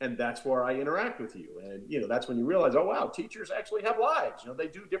 and that's where I interact with you. And, that's when you realize, oh, wow, teachers actually have lives. They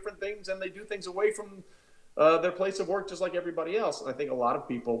do different things, and they do things away from their place of work just like everybody else. And I think a lot of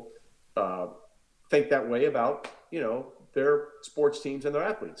people think that way about, their sports teams and their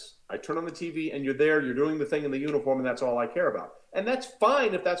athletes. I turn on the TV and you're there, you're doing the thing in the uniform, and that's all I care about. And that's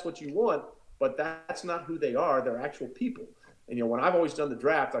fine if that's what you want, but that's not who they are. They're actual people. And, when I've always done the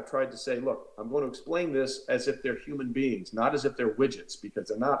draft, I've tried to say, look, I'm going to explain this as if they're human beings, not as if they're widgets,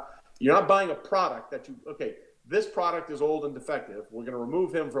 because you're not buying a product this product is old and defective. We're going to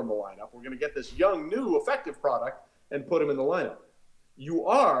remove him from the lineup. We're going to get this young, new, effective product and put him in the lineup. You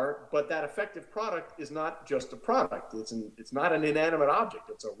are, but that effective product is not just a product. It's not an inanimate object.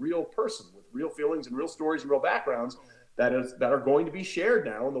 It's a real person with real feelings and real stories and real backgrounds that are going to be shared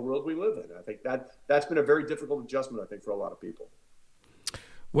now in the world we live in. I think that's been a very difficult adjustment, I think, for a lot of people.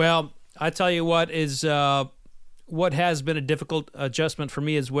 Well, I tell you what what has been a difficult adjustment for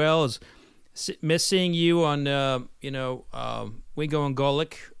me as well is missing you on Wingo and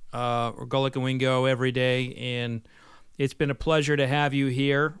Golic, or Golic and Wingo every day, and it's been a pleasure to have you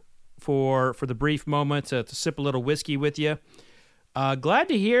here for the brief moment to sip a little whiskey with you. Glad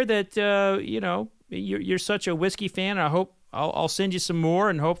to hear that you're such a whiskey fan. I hope I'll send you some more,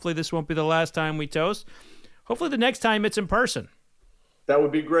 and hopefully this won't be the last time we toast. Hopefully the next time it's in person. That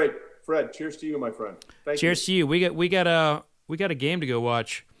would be great, Fred. Cheers to you, my friend. Thank you. Cheers to you. We got a game to go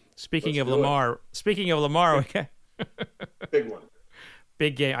watch. Speaking of Lamar, we got big one,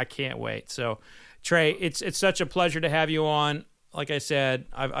 big game. I can't wait. So, Trey, it's such a pleasure to have you on. Like I said,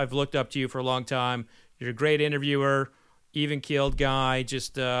 I've looked up to you for a long time. You're a great interviewer, even-keeled guy.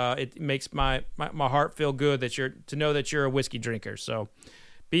 Just it makes my heart feel good to know that you're a whiskey drinker. So,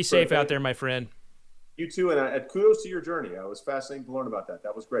 be safe out there, my friend. You too, and kudos to your journey. I was fascinated to learn about that.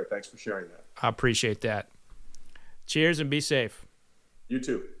 That was great. Thanks for sharing that. I appreciate that. Cheers and be safe. You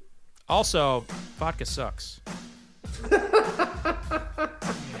too. Also, vodka sucks.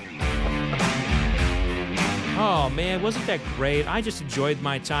 Oh, man, wasn't that great? I just enjoyed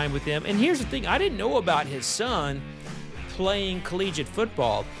my time with him. And here's the thing. I didn't know about his son playing collegiate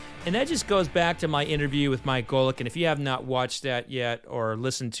football. And that just goes back to my interview with Mike Golic. And if you have not watched that yet or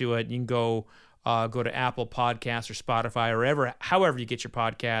listened to it, you can go Go to Apple Podcasts or Spotify or however you get your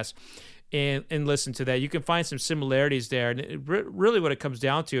podcasts, and listen to that. You can find some similarities there. And really what it comes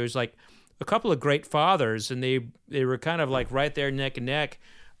down to is like a couple of great fathers, and they were kind of like right there neck and neck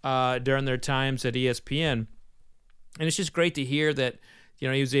during their times at ESPN. And it's just great to hear that, he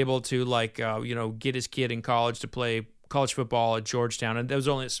was able to get his kid in college to play college football at Georgetown. And that was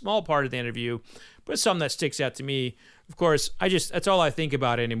only a small part of the interview, but something that sticks out to me. Of course, that's all I think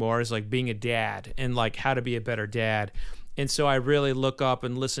about anymore is like being a dad and like how to be a better dad. And so I really look up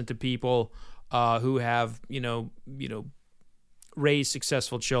and listen to people who have, raised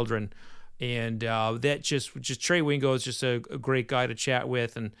successful children. And that just Trey Wingo is just a great guy to chat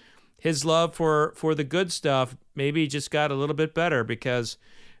with. And his love for the good stuff maybe just got a little bit better because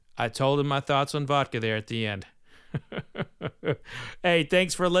I told him my thoughts on vodka there at the end. Hey,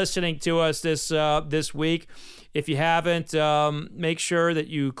 thanks for listening to us this week. If you haven't, make sure that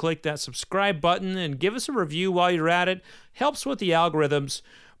you click that subscribe button and give us a review while you're at it. Helps with the algorithms.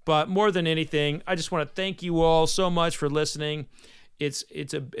 But more than anything, I just want to thank you all so much for listening. It's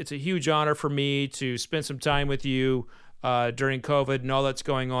a huge honor for me to spend some time with you during COVID and all that's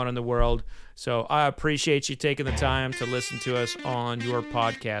going on in the world. So I appreciate you taking the time to listen to us on your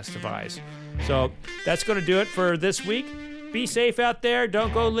podcast device. So that's going to do it for this week. Be safe out there.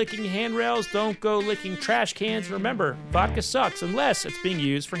 Don't go licking handrails. Don't go licking trash cans. Remember, vodka sucks unless it's being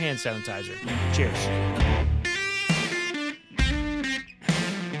used for hand sanitizer. Cheers.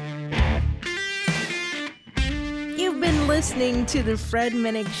 You've been listening to the Fred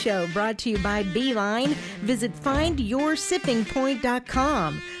Minnick Show, brought to you by Beeline. Visit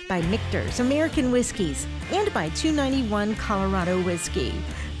FindYourSippingPoint.com, by Michter's American Whiskeys, and by 291 Colorado Whiskey.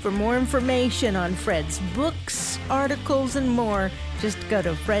 For more information on Fred's books, articles, and more, just go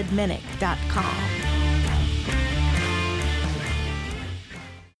to FredMinnick.com.